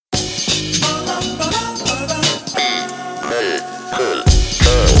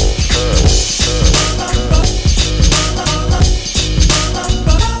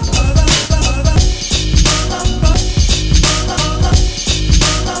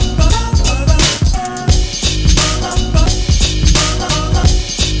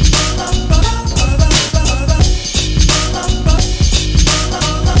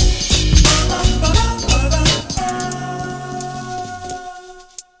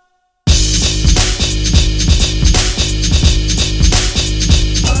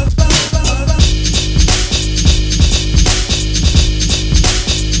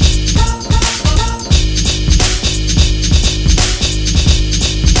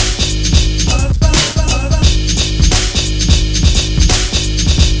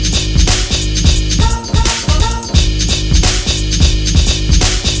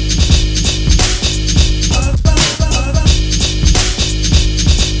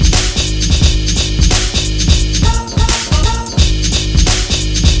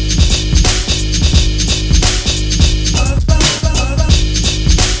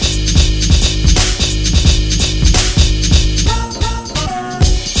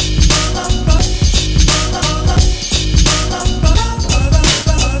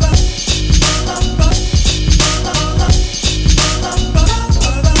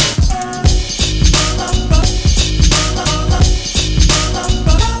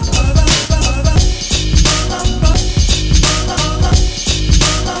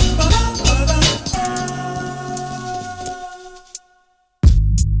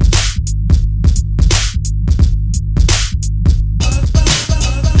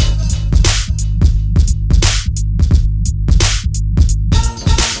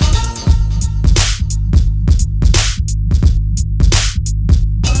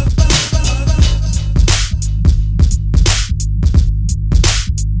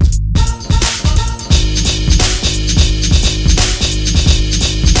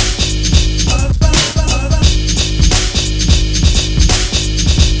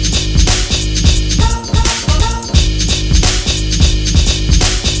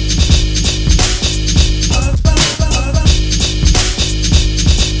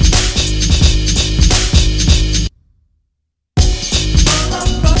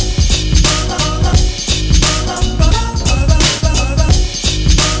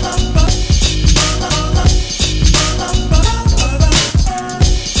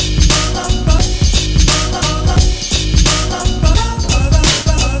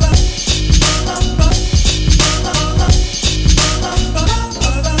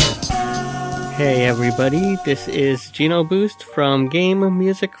Hey everybody, this is Geno Boost from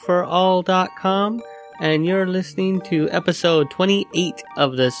GameMusicForAll.com, and you're listening to episode 28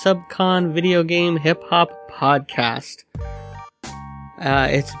 of the Subcon Video Game Hip Hop Podcast.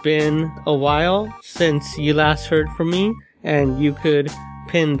 It's been a while since you last heard from me, and you could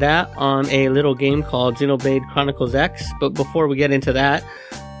pin that on a little game called Xenoblade Chronicles X, but before we get into that,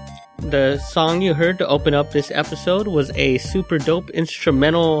 the song you heard to open up this episode was a super dope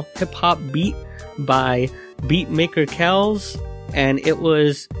instrumental hip-hop beat by Beatmaker Kells, and it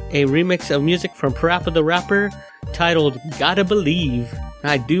was a remix of music from Parappa the Rapper titled Gotta Believe.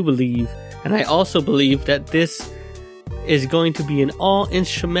 I do believe, and I also believe that this is going to be an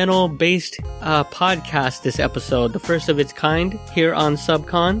all-instrumental based podcast this episode, the first of its kind here on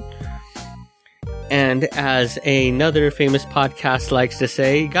Subcon. And as another famous podcast likes to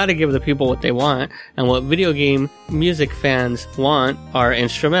say, you gotta give the people what they want, and what video game music fans want are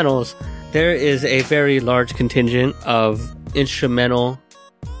instrumentals. There is a very large contingent of instrumental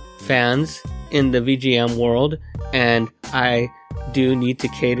fans in the VGM world, and I do need to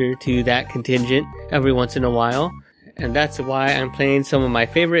cater to that contingent every once in a while. And that's why I'm playing some of my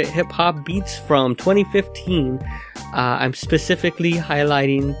favorite hip-hop beats from 2015. I'm specifically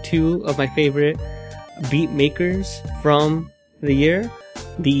highlighting two of my favorite beat makers from the year,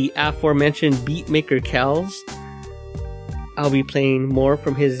 the aforementioned Beatmaker Kells. I'll be playing more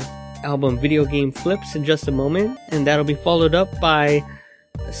from his album Video Game Flips in just a moment, and that'll be followed up by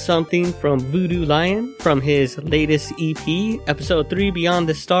something from Voodoo Lion from his latest EP, Episode 3 Beyond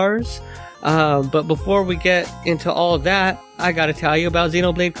the Stars. But before we get into all of that, I gotta tell you about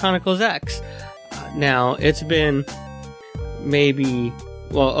Xenoblade Chronicles X. Now, it's been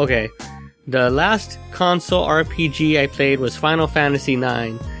the last console RPG I played was Final Fantasy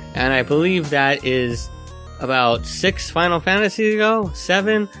IX, and I believe that is about 6 Final Fantasies ago?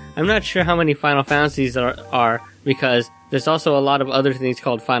 7? I'm not sure how many Final Fantasies are because there's also a lot of other things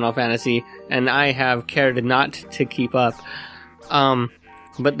called Final Fantasy, and I have cared not to keep up.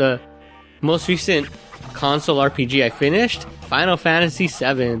 But the most recent console RPG I finished, Final Fantasy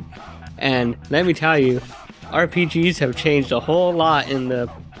VII. And let me tell you, RPGs have changed a whole lot in the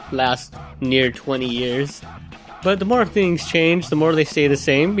last near 20 years. But the more things change, the more they stay the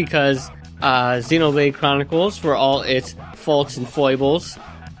same, because Xenoblade Chronicles, for all its faults and foibles,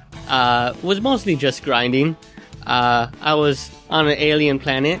 was mostly just grinding. I was on an alien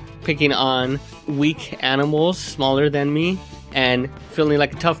planet, picking on weak animals smaller than me, and feeling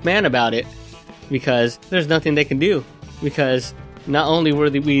like a tough man about it, because there's nothing they can do, because not only were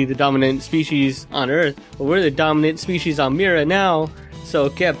we the dominant species on Earth, but we're the dominant species on Mira now. So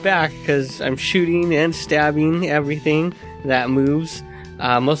get back, because I'm shooting and stabbing everything that moves.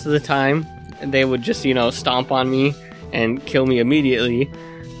 Most of the time, they would just, stomp on me and kill me immediately.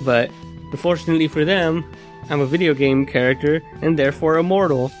 But unfortunately for them, I'm a video game character and therefore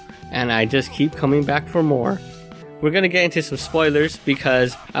immortal. And I just keep coming back for more. We're going to get into some spoilers,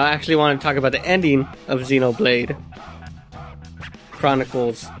 because I actually want to talk about the ending of Xenoblade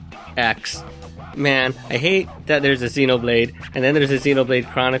Chronicles X. Man, I hate that there's a Xenoblade, and then there's a Xenoblade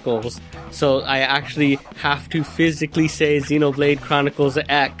Chronicles, so I actually have to physically say Xenoblade Chronicles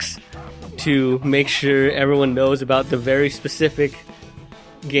X to make sure everyone knows about the very specific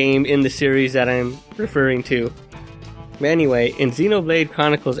game in the series that I'm referring to. But anyway, in Xenoblade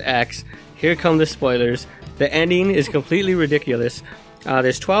Chronicles X, here come the spoilers. The ending is completely ridiculous.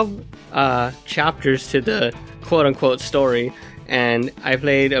 There's 12 chapters to the quote-unquote story, and I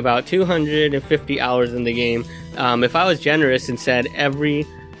played about 250 hours in the game. If I was generous and said every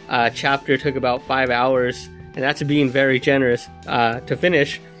chapter took about 5 hours, and that's being very generous, to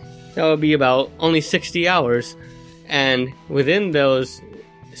finish, that would be about only 60 hours. And within those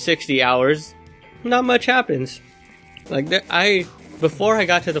 60 hours, not much happens. Before I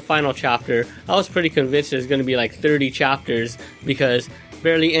got to the final chapter, I was pretty convinced there's going to be like 30 chapters, because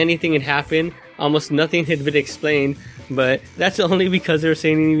barely anything had happened, almost nothing had been explained. But that's only because they're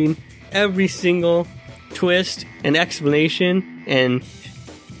saying every single twist and explanation and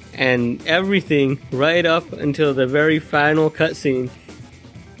everything right up until the very final cutscene.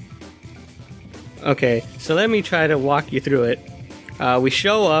 Okay, so let me try to walk you through it. We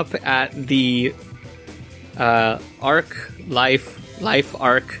show up at the life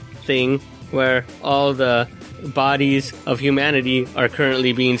arc thing, where all the bodies of humanity are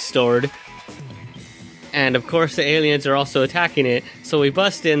currently being stored. And of course the aliens are also attacking it. So we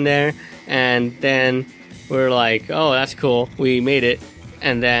bust in there, and then we're like, oh, that's cool, we made it.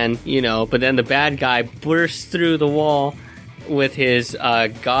 And then, but then the bad guy bursts through the wall with his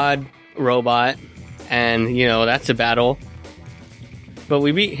god robot, and, that's a battle. But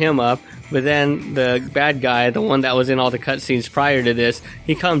we beat him up, But then the bad guy, the one that was in all the cutscenes prior to this,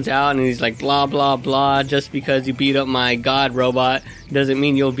 he comes out and he's like, blah, blah, blah, just because you beat up my god robot doesn't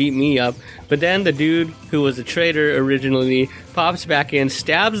mean you'll beat me up. But then the dude who was a traitor originally pops back in,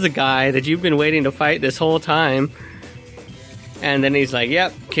 stabs the guy that you've been waiting to fight this whole time. And then he's like,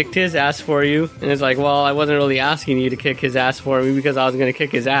 yep, kicked his ass for you. And it's like, well, I wasn't really asking you to kick his ass for me because I was going to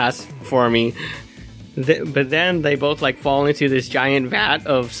kick his ass for me. But then they both like fall into this giant vat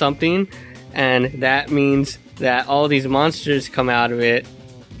of something, and that means that all these monsters come out of it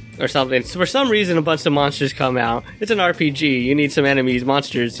or something. So for some reason a bunch of monsters come out. It's an RPG, you need some enemies,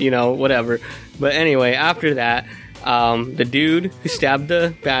 monsters, whatever. But anyway, after that, the dude who stabbed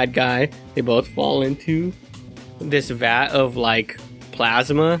the bad guy, they both fall into this vat of like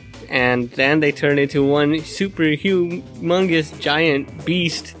plasma, and then they turn into one super humongous giant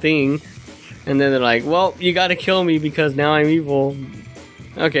beast thing. And then they're like, well, you gotta kill me because now I'm evil.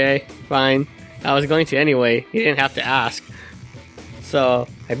 Okay, fine. I was going to anyway. You didn't have to ask. So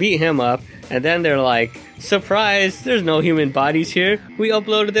I beat him up. And then they're like, surprise, there's no human bodies here. We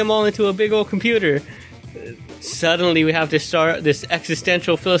uploaded them all into a big old computer. Suddenly we have to start this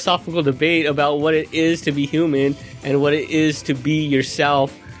existential philosophical debate about what it is to be human and what it is to be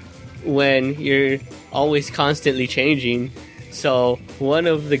yourself when you're always constantly changing. So one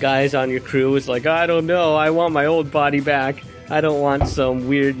of the guys on your crew was like, I don't know, I want my old body back. I don't want some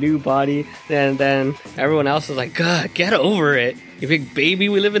weird new body. And then everyone else was like, God, get over it. You big baby,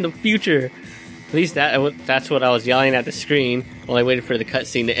 we live in the future. At least that's what I was yelling at the screen while I waited for the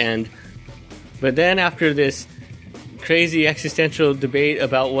cutscene to end. But then after this crazy existential debate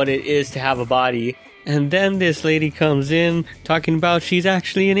about what it is to have a body, and then this lady comes in talking about she's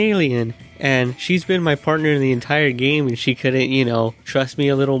actually an alien. And she's been my partner in the entire game, and she couldn't, trust me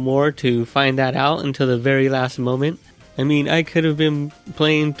a little more to find that out until the very last moment. I mean, I could have been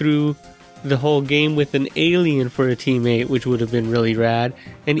playing through the whole game with an alien for a teammate, which would have been really rad.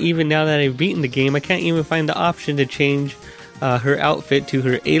 And even now that I've beaten the game, I can't even find the option to change her outfit to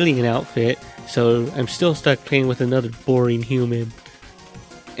her alien outfit. So I'm still stuck playing with another boring human.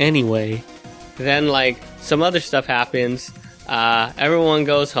 Anyway, then some other stuff happens. Everyone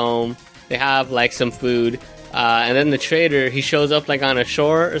goes home. They have some food, and then the trader, he shows up on a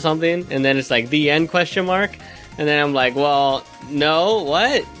shore or something, and then it's the end ? And then I'm like, well, no,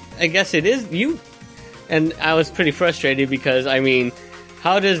 what? I guess it is you. And I was pretty frustrated because,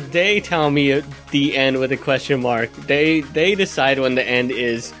 how does they tell me the end with a question mark? They decide when the end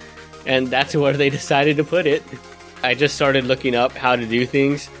is, and that's where they decided to put it. I just started looking up how to do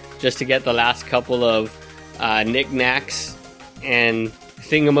things just to get the last couple of knickknacks and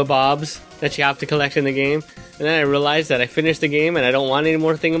thingamabobs that you have to collect in the game. And then I realized that I finished the game and I don't want any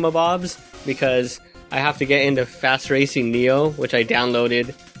more thingamabobs because I have to get into Fast Racing Neo, which I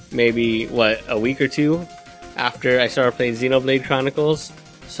downloaded maybe, a week or two after I started playing Xenoblade Chronicles.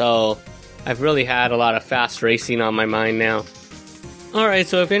 So I've really had a lot of fast racing on my mind now. Alright,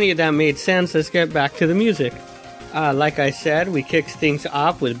 so if any of that made sense, let's get back to the music. Like I said, we kicked things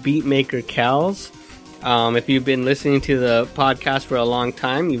off with Beatmaker Kells. If you've been listening to the podcast for a long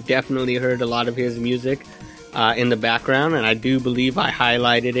time, you've definitely heard a lot of his music in the background, and I do believe I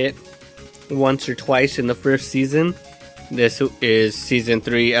highlighted it once or twice in the first season. This is Season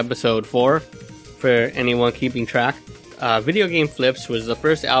 3, Episode 4, for anyone keeping track. Video Game Flips was the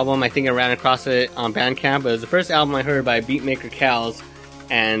first album, I think I ran across it on Bandcamp, but it was the first album I heard by Beatmaker Kells,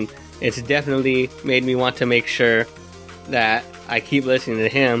 and it's definitely made me want to make sure that I keep listening to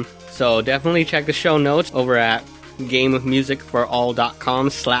him. So definitely check the show notes over at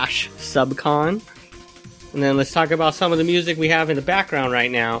gameofmusicforall.com/subcon. And then let's talk about some of the music we have in the background right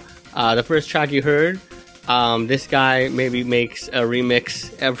now. The first track you heard, this guy maybe makes a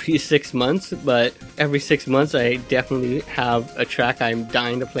remix every 6 months, but every 6 months I definitely have a track I'm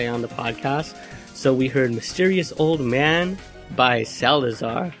dying to play on the podcast. So we heard Mysterious Old Man by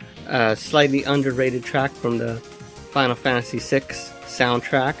Salazar, a slightly underrated track from the Final Fantasy VI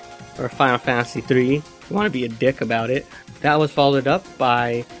soundtrack, or Final Fantasy III, if you want to be a dick about it. That was followed up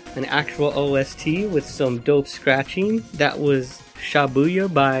by an actual OST with some dope scratching. That was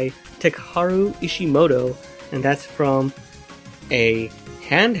Shabuya by Takaharu Ishimoto, and that's from a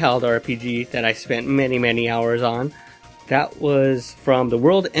handheld RPG that I spent many, many hours on. That was from the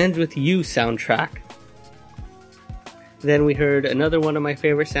World Ends With You soundtrack. Then we heard another one of my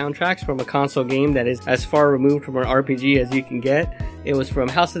favorite soundtracks from a console game that is as far removed from an RPG as you can get. It was from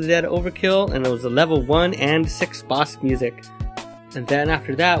House of the Dead Overkill, and it was the level 1 and 6 boss music. And then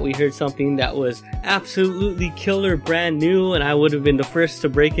after that, we heard something that was absolutely killer, brand new, and I would have been the first to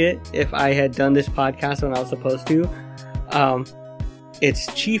break it if I had done this podcast when I was supposed to.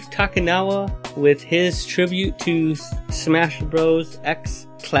 It's Chief Takanawa with his tribute to Smash Bros. X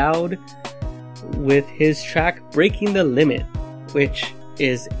Cloud with his track Breaking the Limit, which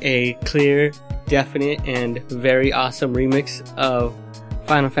is a clear, definite, and very awesome remix of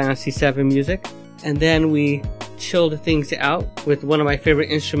Final Fantasy VII music. And then we chilled things out with one of my favorite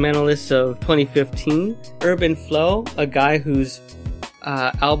instrumentalists of 2015, Urban Flow, a guy whose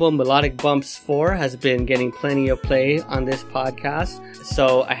album Melodic Bumps 4 has been getting plenty of play on this podcast.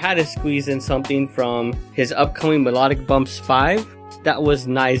 So I had to squeeze in something from his upcoming Melodic Bumps 5. That was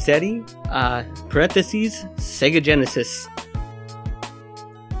Naizetti, parentheses, Sega Genesis.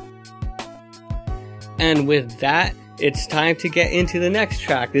 And with that, it's time to get into the next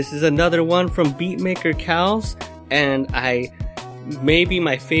track. This is another one from Beatmaker Cows, and maybe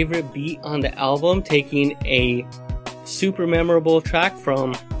my favorite beat on the album, taking a super memorable track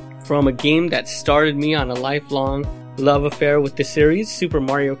from a game that started me on a lifelong love affair with the series, Super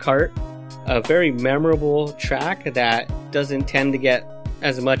Mario Kart. A very memorable track that doesn't tend to get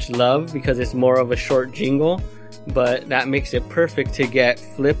as much love because it's more of a short jingle, but that makes it perfect to get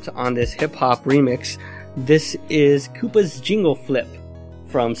flipped on this hip-hop remix. This is Koopa's Jingle Flip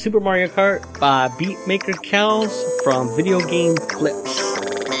from Super Mario Kart by Beatmaker Cows from Video Game Flips.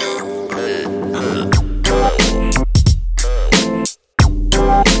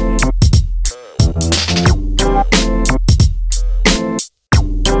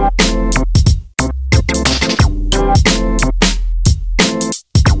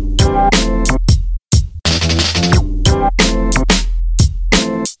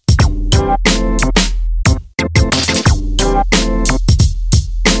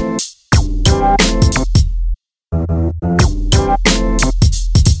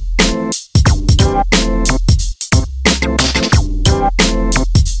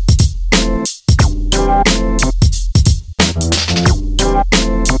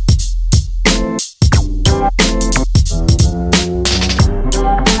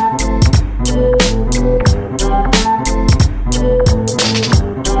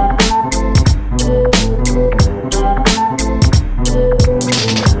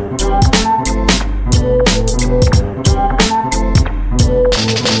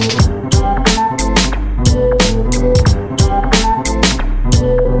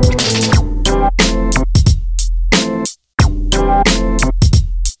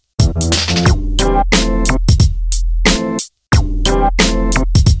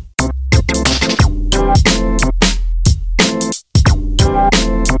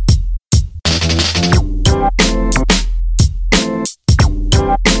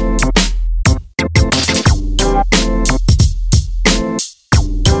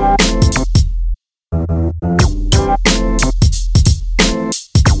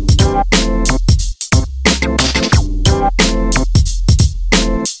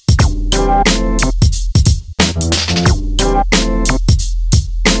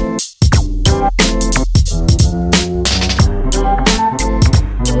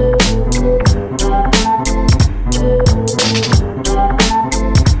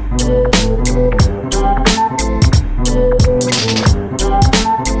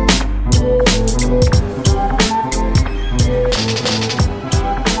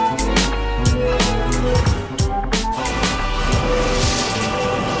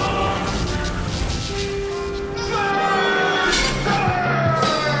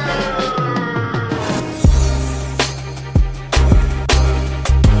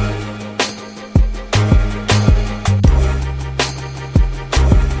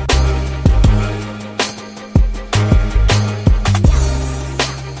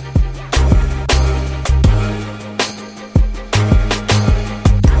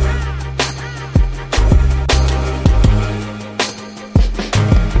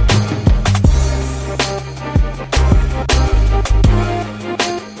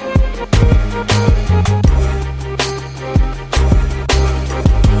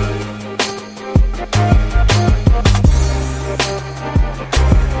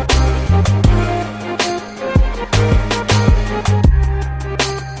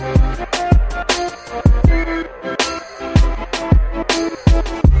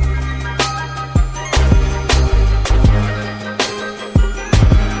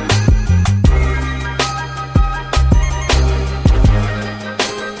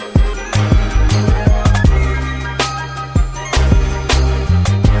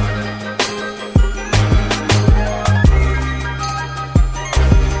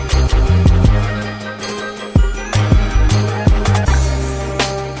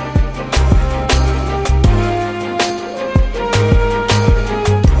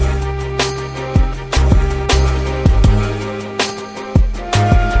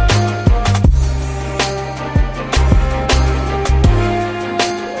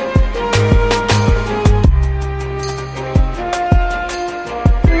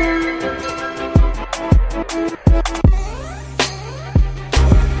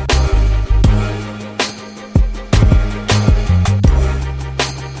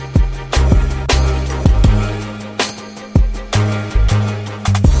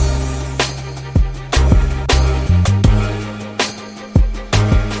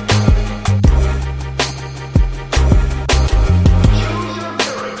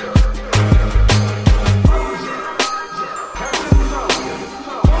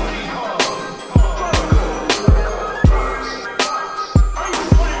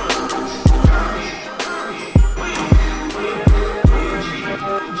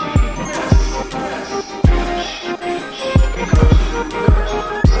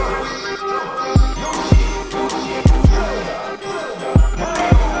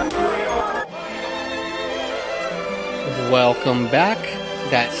 Welcome back.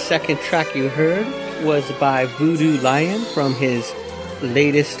 That second track you heard was by Voodoo Lion from his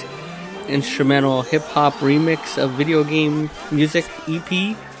latest instrumental hip-hop remix of video game music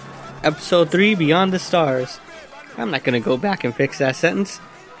EP, Episode 3, Beyond the Stars. I'm not gonna go back and fix that sentence.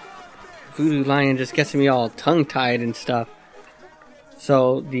 Voodoo Lion just gets me all tongue-tied and stuff.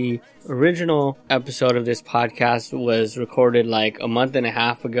 So, the original episode of this podcast was recorded like a month and a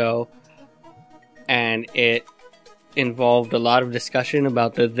half ago, and it involved a lot of discussion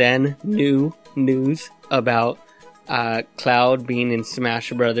about the then new news about Cloud being in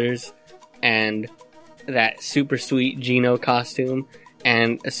Smash Brothers and that super sweet Geno costume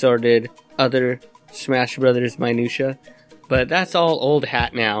and assorted other Smash Brothers minutia. But that's all old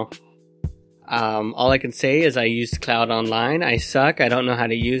hat now. All I can say is I used Cloud online. I suck. I don't know how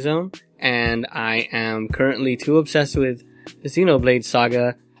to use them. And I am currently too obsessed with the Xenoblade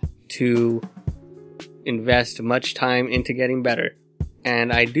Saga to invest much time into getting better.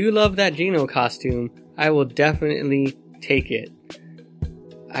 And I do love that Geno costume. I will definitely take it.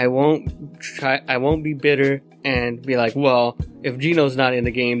 I won't be bitter and be like, well, if Geno's not in the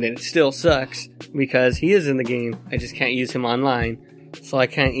game, then it still sucks, because he is in the game. I just can't use him online. So I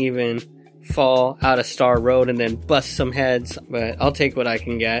can't even fall out of Star Road and then bust some heads, but I'll take what I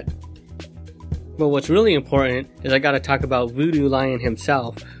can get. But what's really important is I gotta talk about Voodoo Lion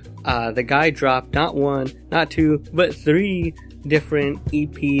himself. The guy dropped not one, not two, but 3 different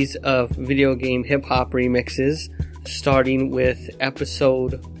EPs of video game hip-hop remixes, starting with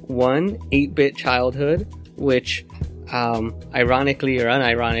episode 1, 8-Bit Childhood, which, ironically or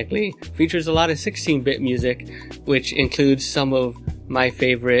unironically, features a lot of 16-bit music, which includes some of my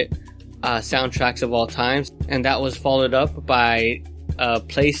favorite soundtracks of all time. And that was followed up by a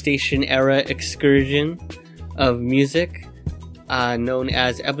PlayStation-era excursion of music, known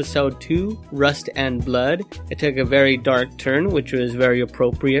as Episode 2, Rust and Blood. It took a very dark turn, which was very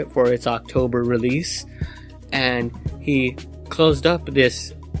appropriate for its October release. And he closed up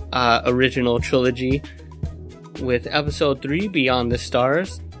this original trilogy with Episode 3, Beyond the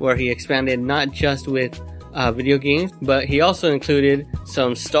Stars, where he expanded not just with video games, but he also included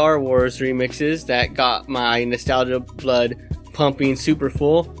some Star Wars remixes that got my nostalgia blood pumping super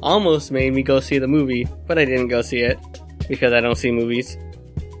full. Almost made me go see the movie, but I didn't go see it, because I don't see movies.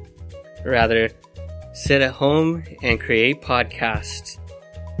 Rather, sit at home and create podcasts.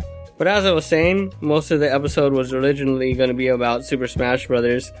 But as I was saying, most of the episode was originally going to be about Super Smash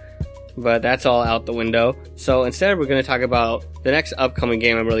Brothers, but that's all out the window. So instead, we're going to talk about the next upcoming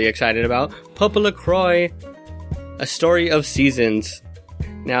game I'm really excited about, Pupa LaCroix, A Story of Seasons.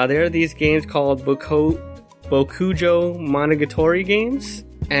 Now, there are these games called Bokujo Monogatari games.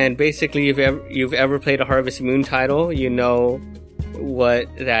 And basically, if you've ever played a Harvest Moon title, you know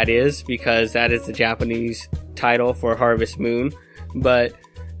what that is, because that is the Japanese title for Harvest Moon. But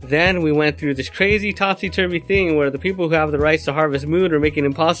then we went through this crazy topsy-turvy thing where the people who have the rights to Harvest Moon are making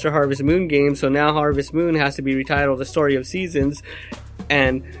imposter Harvest Moon games, so now Harvest Moon has to be retitled The Story of Seasons.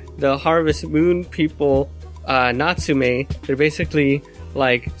 And the Harvest Moon people, Natsume, they're basically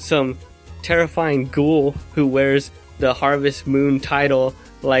like some terrifying ghoul who wears the Harvest Moon title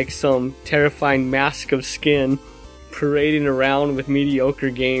like some terrifying mask of skin, parading around with mediocre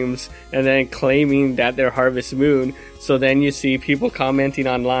games and then claiming that they're Harvest Moon. So then you see people commenting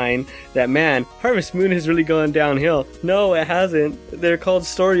online that, man, Harvest Moon has really gone downhill. No, it hasn't. They're called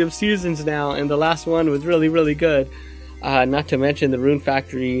Story of Seasons now, and the last one was really, really good. Not to mention the Rune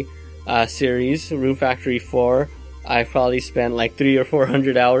Factory series, Rune Factory 4, I probably spent like 300 or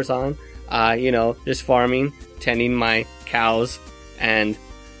 400 hours on. Just farming, tending my cows, and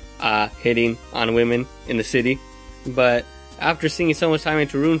hitting on women in the city. But after seeing so much time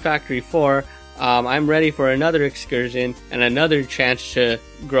into Rune Factory 4, I'm ready for another excursion and another chance to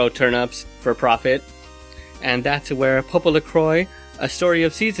grow turnips for profit. And that's where Pupa LaCroix, A Story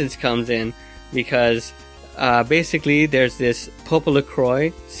of Seasons comes in, because basically there's this Pupa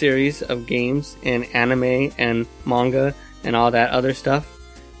LaCroix series of games in anime and manga and all that other stuff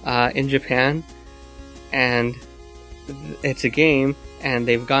in Japan. And it's a game, and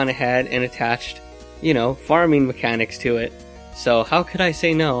they've gone ahead and attached, farming mechanics to it. So how could I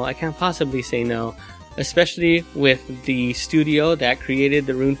say no? I can't possibly say no. Especially with the studio that created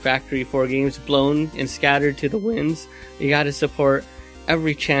the Rune Factory 4 games blown and scattered to the winds. You gotta support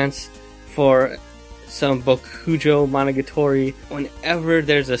every chance for some Bokujo Monogatari whenever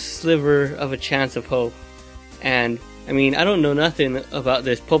there's a sliver of a chance of hope. And, I don't know nothing about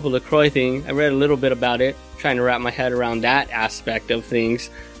this Pupa LaCroix thing. I read a little bit about it, trying to wrap my head around that aspect of things,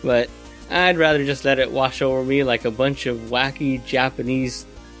 but I'd rather just let it wash over me like a bunch of wacky Japanese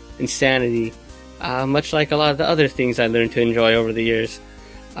insanity. much like a lot of the other things I learned to enjoy over the years.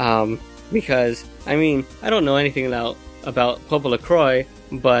 Because, I mean, I don't know anything about Pope LaCroix,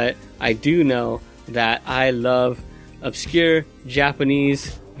 but I do know that I love obscure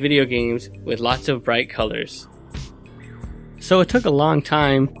Japanese video games with lots of bright colors. So it took a long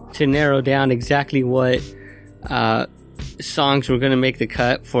time to narrow down exactly what songs were going to make the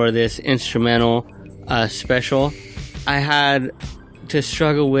cut for this instrumental special. I had to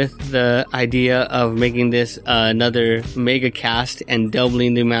struggle with the idea of making this another mega cast and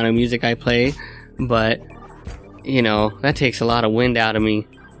doubling the amount of music I play, but you know, that takes a lot of wind out of me,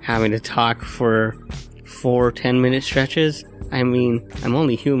 having to talk for 4 10-minute stretches. I mean, I'm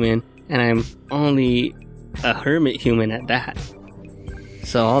only human, and I'm only a hermit human at that.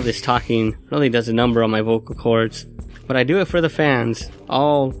 So all this talking really does a number on my vocal cords. But I do it for the fans.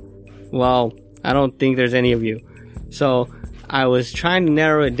 Well, I don't think there's any of you. So I was trying to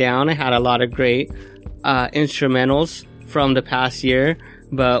narrow it down. I had a lot of great instrumentals from the past year.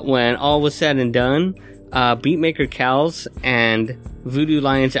 But when all was said and done, Beatmaker Cal's and Voodoo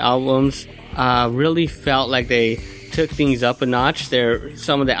Lion's albums really felt like they took things up a notch. They're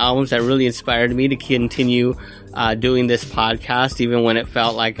some of the albums that really inspired me to continue doing this podcast, even when it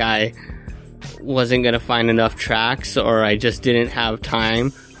felt like I wasn't going to find enough tracks, or I just didn't have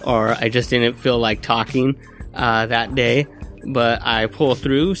time, or I just didn't feel like talking that day. But I pulled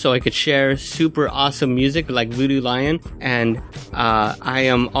through so I could share super awesome music like Voodoo Lion, and I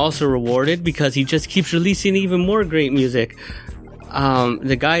am also rewarded because he just keeps releasing even more great music.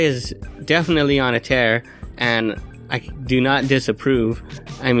 The guy is definitely on a tear, and I do not disapprove.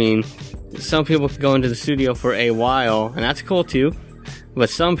 I mean, some people can go into the studio for a while, and that's cool too. But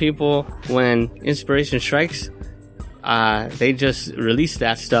some people, when inspiration strikes, they just release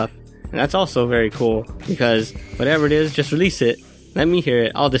that stuff. And that's also very cool, because whatever it is, just release it. Let me hear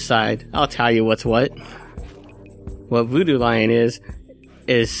it. I'll decide. I'll tell you what's what. What Voodoo Lion is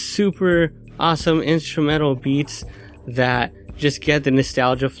super awesome instrumental beats that just get the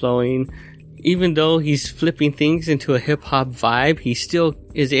nostalgia flowing. Even though he's flipping things into a hip-hop vibe, he still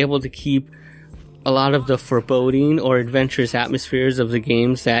is able to keep a lot of the foreboding or adventurous atmospheres of the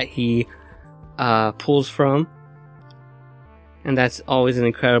games that he pulls from. And that's always an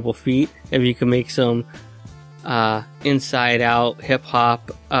incredible feat. If you can make some inside-out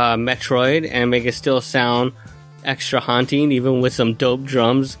hip-hop Metroid and make it still sound extra haunting, even with some dope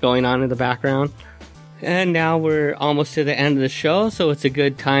drums going on in the background. And now we're almost to the end of the show, so it's a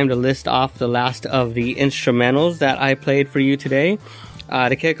good time to list off the last of the instrumentals that I played for you today.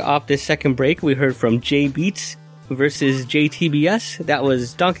 To kick off this second break, we heard from J Beats versus JTBS. That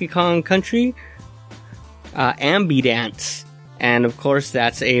was Donkey Kong Country, Ambidance. And of course,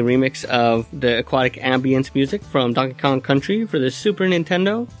 that's a remix of the aquatic ambience music from Donkey Kong Country for the Super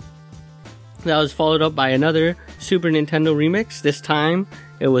Nintendo. That was followed up by another Super Nintendo remix. This time,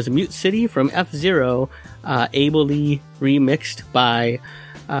 it was Mute City from F-Zero, ably remixed by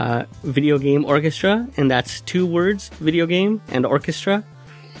Video Game Orchestra. And that's 2 words, video game and orchestra.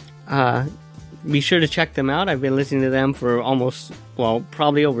 Be sure to check them out. I've been listening to them for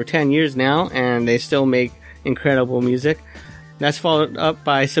probably over 10 years now, and they still make incredible music. That's followed up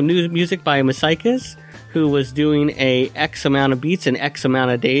by some new music by Masykas, who was doing a X amount of beats in X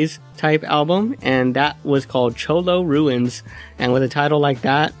amount of days type album, and that was called Cholo Ruins. And with a title like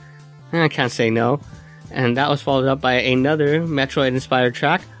that, I can't say no. And that was followed up by another Metroid-inspired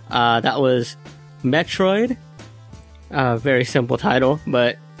track. That was Metroid. Very simple title,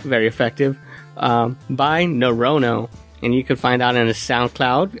 but very effective. By Norono. And you can find out on his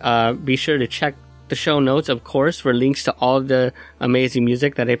SoundCloud. Be sure to check the show notes, of course, for links to all the amazing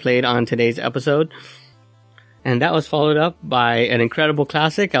music that I played on today's episode. And that was followed up by an incredible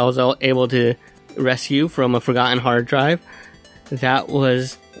classic I was able to rescue from a forgotten hard drive. That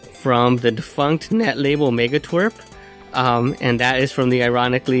was from the defunct net label Megatwerp. And that is from the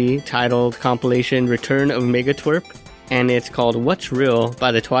ironically titled compilation Return of Megatwerp. And it's called What's Real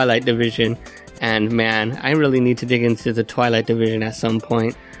by the Twilight Division. And man, I really need to dig into the Twilight Division at some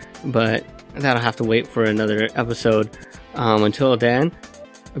point. But that'll have to wait for another episode. Until then,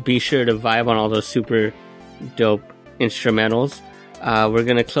 be sure to vibe on all those super dope instrumentals. We're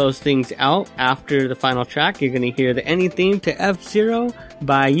going to close things out after the final track. You're going to hear the ending theme to F-Zero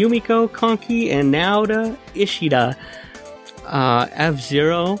by Yumiko Konki and Naoda Ishida.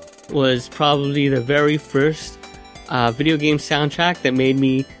 F-Zero was probably the very first video game soundtrack that made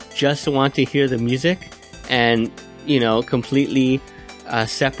me just want to hear the music and, completely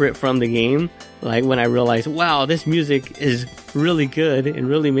separate from the game. Like when I realized, wow, this music is really good and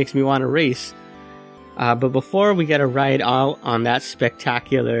really makes me want to race. But before we get a ride out on that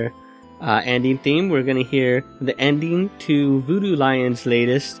spectacular ending theme, we're going to hear the ending to Voodoo Lion's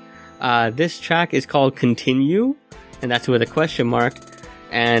latest. This track is called Continue, and that's with a question mark.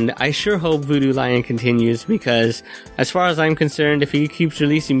 And I sure hope Voodoo Lion continues, because as far as I'm concerned, if he keeps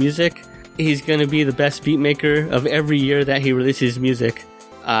releasing music, he's going to be the best beat maker of every year that he releases music,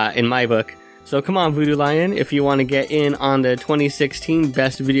 in my book. So come on, Voodoo Lion, if you want to get in on the 2016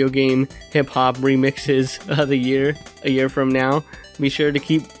 Best Video Game Hip Hop Remixes of the year, a year from now, be sure to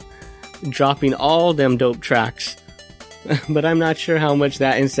keep dropping all them dope tracks. But I'm not sure how much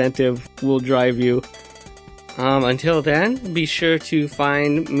that incentive will drive you. Until then, be sure to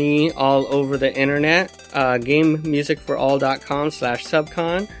find me all over the internet,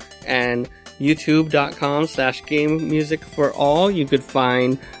 gamemusicforall.com/subcon and youtube.com/gamemusicforall. You could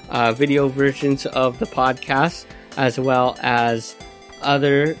find video versions of the podcast, as well as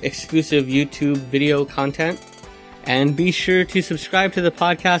other exclusive YouTube video content. And be sure to subscribe to the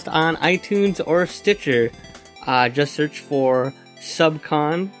podcast on iTunes or Stitcher. Just search for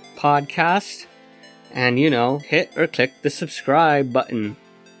Subcon Podcast. And, hit or click the subscribe button.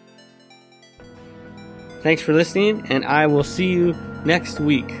 Thanks for listening, and I will see you next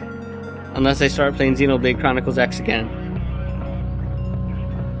week. Unless I start playing Xenoblade Chronicles X again.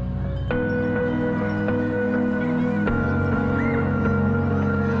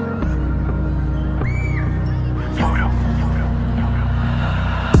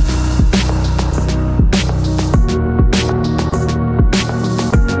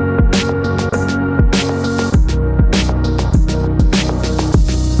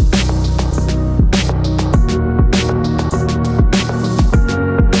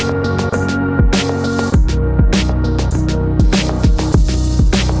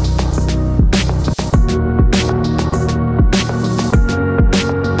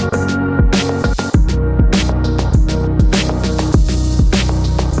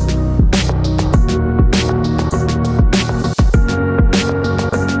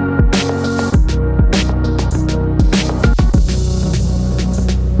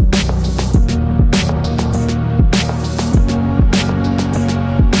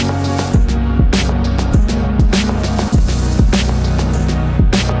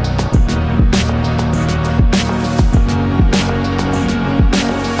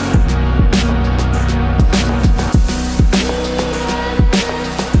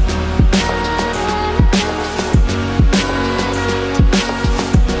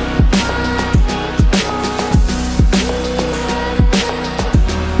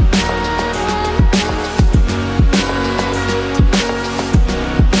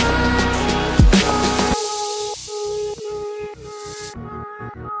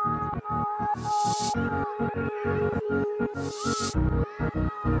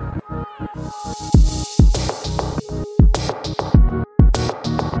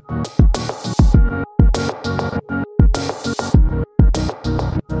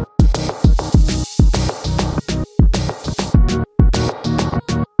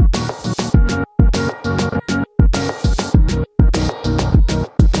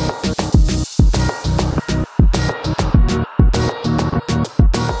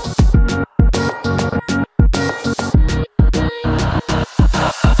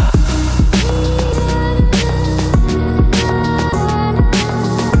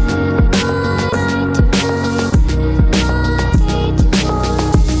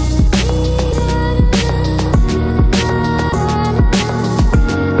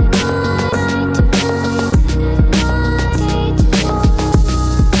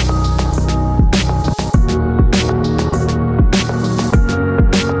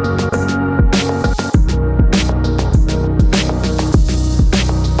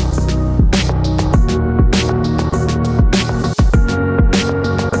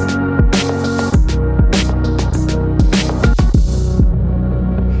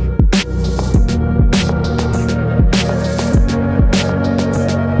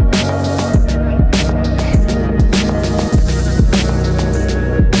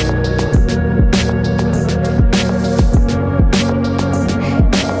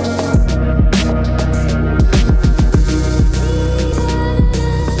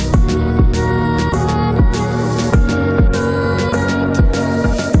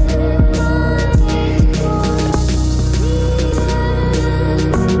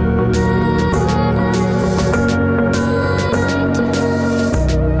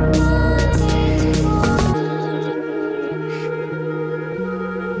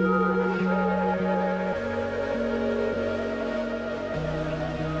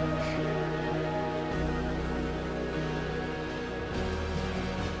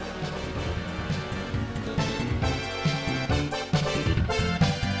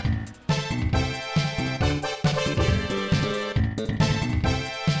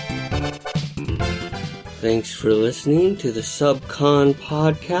 Thanks for listening to the SubCon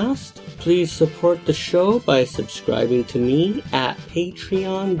podcast. Please support the show by subscribing to me at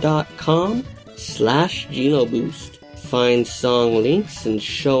patreon.com/GenoBoost. Find song links and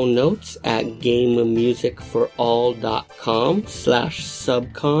show notes at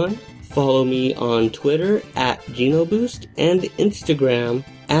gamemusicforall.com/subcon. Follow me on Twitter at GenoBoost and Instagram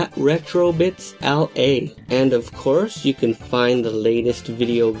at RetrobitsLA. And of course, you can find the latest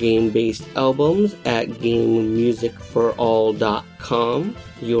video game-based albums at GameMusicForAll.com.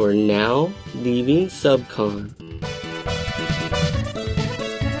 You're now leaving SubCon.